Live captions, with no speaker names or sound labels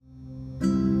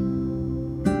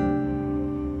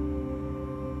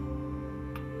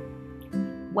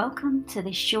Welcome to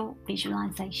this short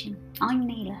visualization. I'm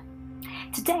Neela.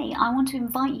 Today I want to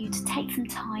invite you to take some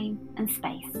time and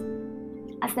space,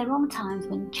 as there are times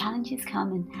when challenges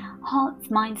come and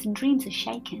hearts, minds and dreams are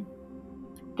shaken.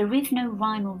 There is no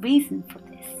rhyme or reason for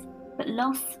this, but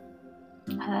loss,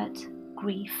 hurt,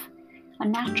 grief are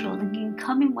natural and can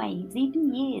come in waves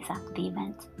even years after the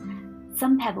event.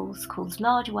 Some pebbles cause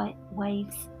large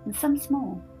waves and some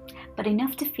small, but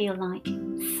enough to feel like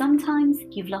sometimes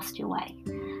you've lost your way,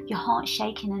 your heart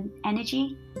shaking and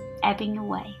energy ebbing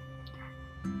away.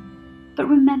 But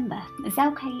remember, as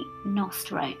Elke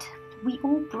Nost wrote, we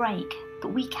all break,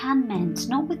 but we can mend,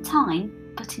 not with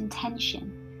time, but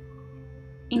intention.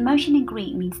 Emotion in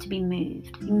Greek means to be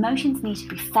moved. Emotions need to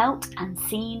be felt and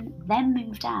seen, then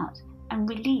moved out and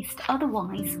released.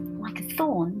 Otherwise, like a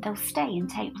thorn, they'll stay and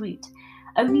take root,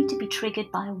 only to be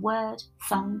triggered by a word,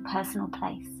 song, person or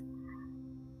place.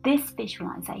 This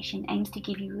visualization aims to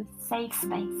give you a safe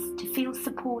space to feel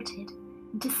supported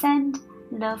and to send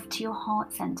love to your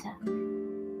heart center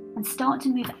and start to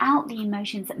move out the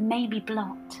emotions that may be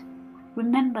blocked.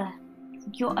 Remember,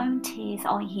 your own tears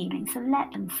are healing, so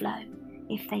let them flow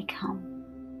if they come.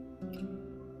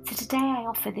 So today I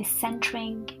offer this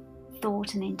centering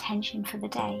thought and intention for the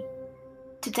day.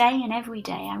 Today and every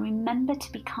day I remember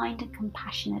to be kind and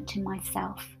compassionate to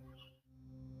myself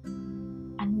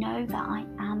and know that I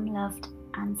am loved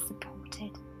and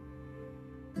supported.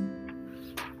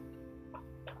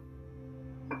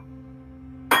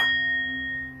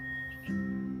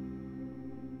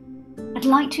 I'd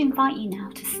like to invite you now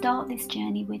to start this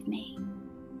journey with me.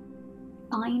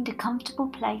 Find a comfortable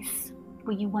place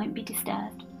where you won't be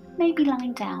disturbed, maybe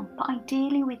lying down, but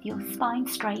ideally with your spine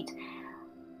straight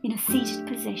in a seated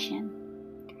position.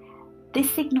 This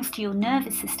signals to your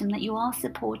nervous system that you are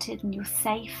supported and you're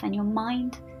safe, and your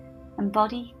mind and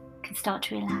body can start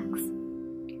to relax.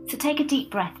 So take a deep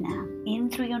breath now, in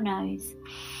through your nose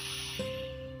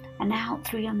and out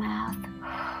through your mouth.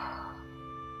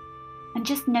 And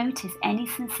just notice any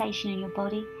sensation in your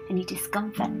body, any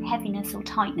discomfort, heaviness or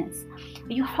tightness.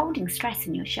 Are you holding stress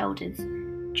in your shoulders,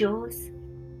 jaws,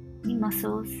 any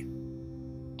muscles?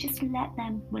 Just let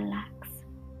them relax.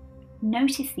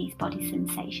 Notice these body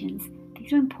sensations.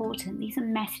 These are important. These are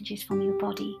messages from your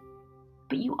body.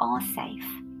 But you are safe.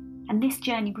 And this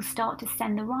journey will start to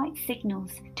send the right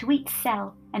signals to each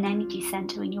cell and energy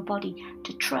center in your body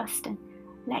to trust and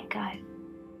let go.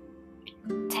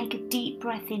 Take a deep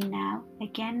breath in now,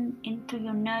 again in through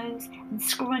your nose, and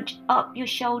scrunch up your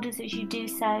shoulders as you do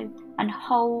so, and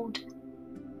hold,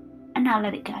 and now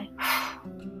let it go.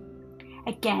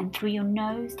 Again through your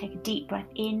nose, take a deep breath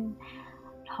in,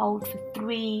 hold for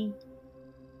 3,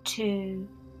 2,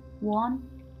 1,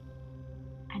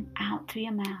 and out through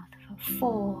your mouth for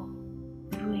 4,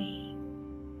 3,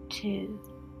 2,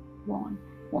 1.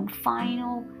 One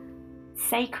final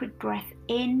sacred breath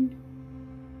in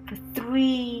for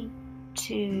 3,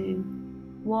 2,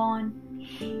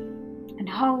 1, and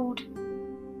hold,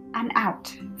 and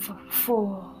out for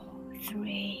 4,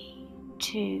 3,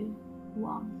 2,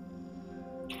 1.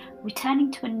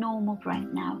 Returning to a normal breath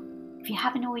now. If you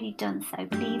haven't already done so,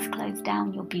 please close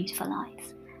down your beautiful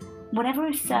eyes. Whatever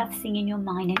is surfacing in your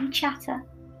mind, any chatter,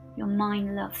 your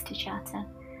mind loves to chatter,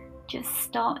 just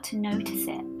start to notice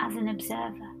it as an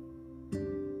observer.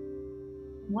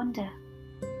 Wonder,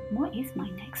 what is my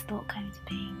next thought going to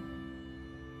be?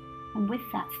 And with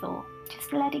that thought,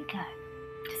 just let it go.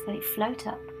 Just let it float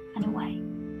up and away.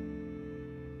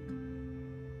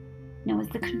 Now, as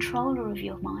the controller of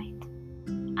your mind,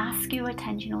 ask your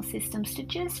attentional systems to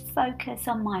just focus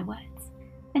on my words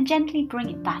and gently bring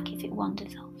it back if it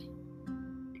wanders off.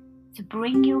 So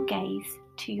bring your gaze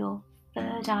to your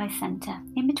third eye center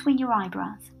in between your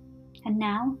eyebrows, and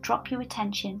now drop your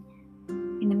attention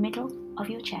in the middle of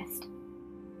your chest,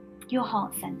 your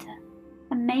heart center,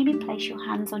 and maybe place your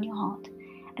hands on your heart,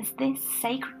 as this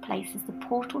sacred place is the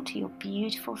portal to your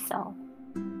beautiful soul.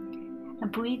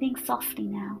 And breathing softly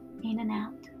now, in and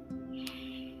out,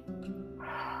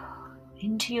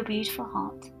 into your beautiful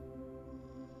heart.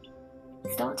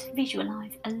 Start to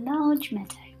visualize a large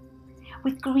meadow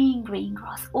with green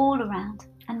grass all around,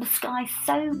 and the sky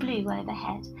so blue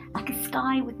overhead, like a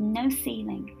sky with no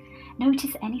ceiling.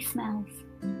 Notice any smells.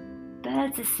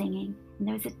 Birds are singing, and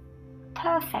there is a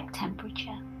perfect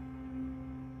temperature.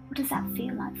 What does that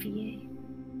feel like for you?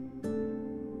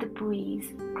 The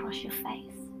breeze across your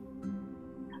face.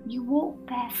 You walk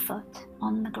barefoot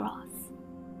on the grass,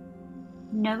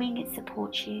 knowing it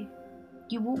supports you.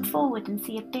 You walk forward and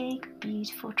see a big,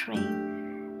 beautiful tree.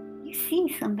 You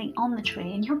see something on the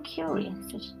tree and you're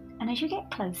curious, and as you get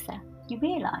closer, you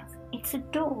realise it's a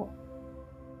door.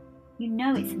 You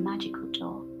know it's a magical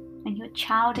door. and your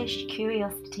childish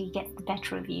curiosity gets the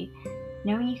better of you.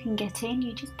 Knowing you can get in,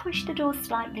 you just push the door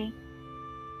slightly,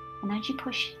 and as you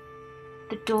push,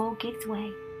 the door gives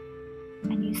way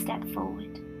and you step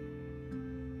forward.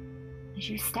 As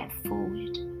you step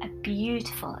forward, a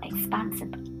beautiful expanse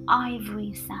of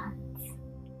ivory sands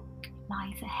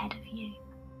lies ahead of you.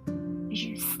 As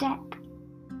you step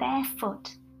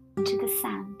barefoot into the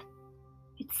sand,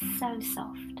 it's so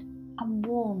soft and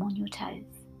warm on your toes.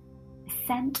 The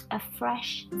scent of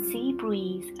fresh sea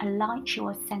breeze alights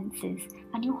your senses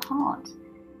and your heart.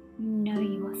 You know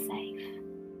you are safe.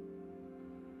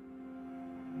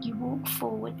 You walk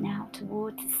forward now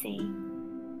towards the sea.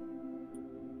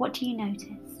 What do you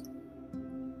notice?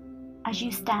 As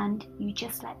you stand, you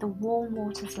just let the warm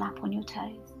waters lap on your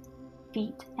toes,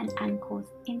 feet and ankles,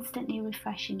 instantly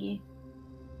refreshing you.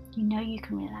 You know you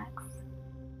can relax.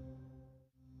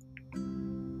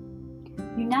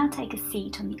 You now take a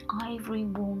seat on the ivory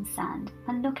warm sand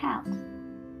and look out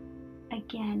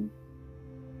again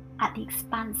at the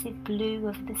expansive blue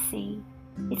of the sea.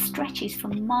 It stretches for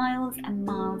miles and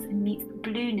miles and meets the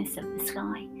blueness of the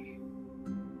sky,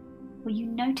 where you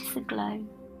notice a glow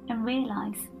and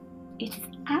realise it is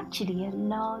actually a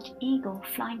large eagle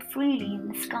flying freely in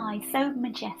the sky, so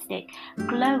majestic,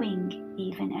 glowing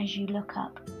even as you look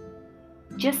up.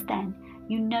 Just then,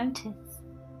 you notice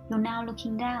you're now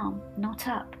looking down, not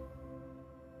up,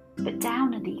 but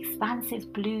down at the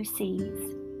expansive blue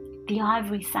seas, the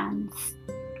ivory sands,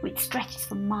 which stretches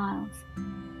for miles,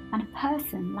 and a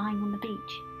person lying on the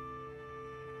beach.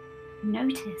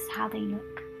 Notice how they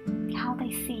look, how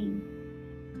they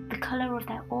seem, the colour of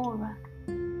their aura.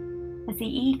 As the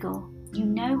eagle, you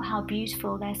know how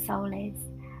beautiful their soul is.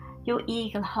 Your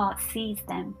eagle heart sees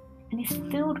them and is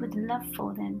filled with love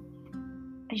for them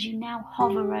as you now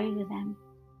hover over them.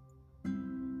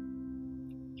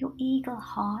 Your eagle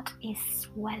heart is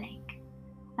swelling,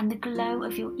 and the glow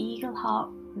of your eagle heart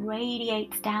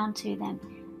radiates down to them,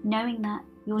 knowing that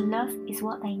your love is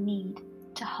what they need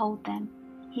to hold them,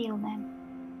 heal them.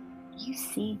 You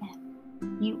see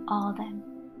them. You are them.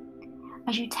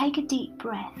 As you take a deep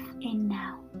breath in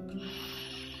now,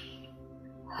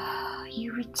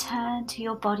 you return to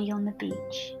your body on the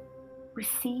beach.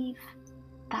 Receive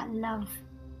that love.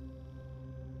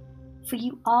 For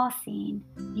you are seen,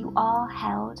 you are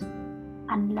held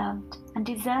and loved and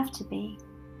deserve to be.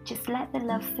 Just let the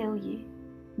love fill you.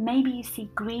 Maybe you see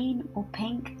green or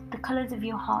pink, the colours of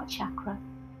your heart chakra,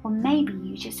 or maybe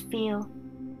you just feel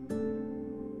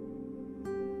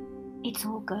it's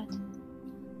all good.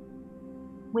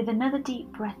 With another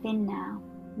deep breath in now,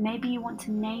 maybe you want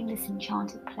to name this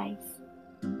enchanted place.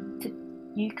 So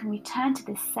you can return to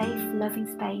this safe, loving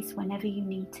space whenever you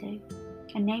need to.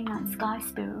 A name like Sky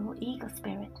Spirit or Eagle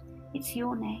Spirit, it's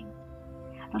your name.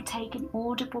 Now take an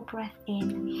audible breath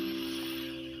in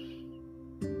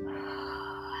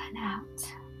and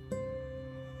out.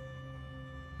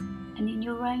 And in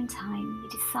your own time, you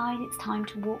decide it's time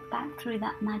to walk back through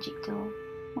that magic door.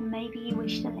 Or maybe you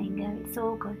wish to linger, it's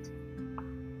all good.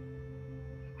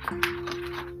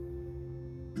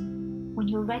 When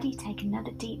you're ready, take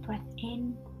another deep breath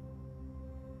in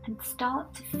and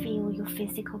start to feel your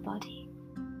physical body.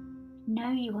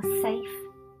 Know you are safe.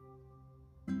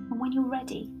 And when you're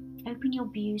ready, open your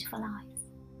beautiful eyes.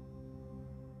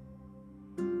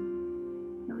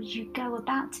 As you go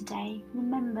about today,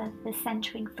 remember the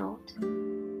centering thought.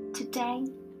 Today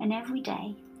and every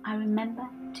day, I remember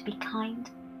to be kind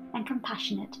and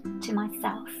compassionate to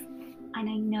myself, and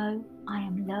I know I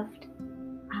am loved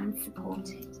and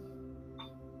supported.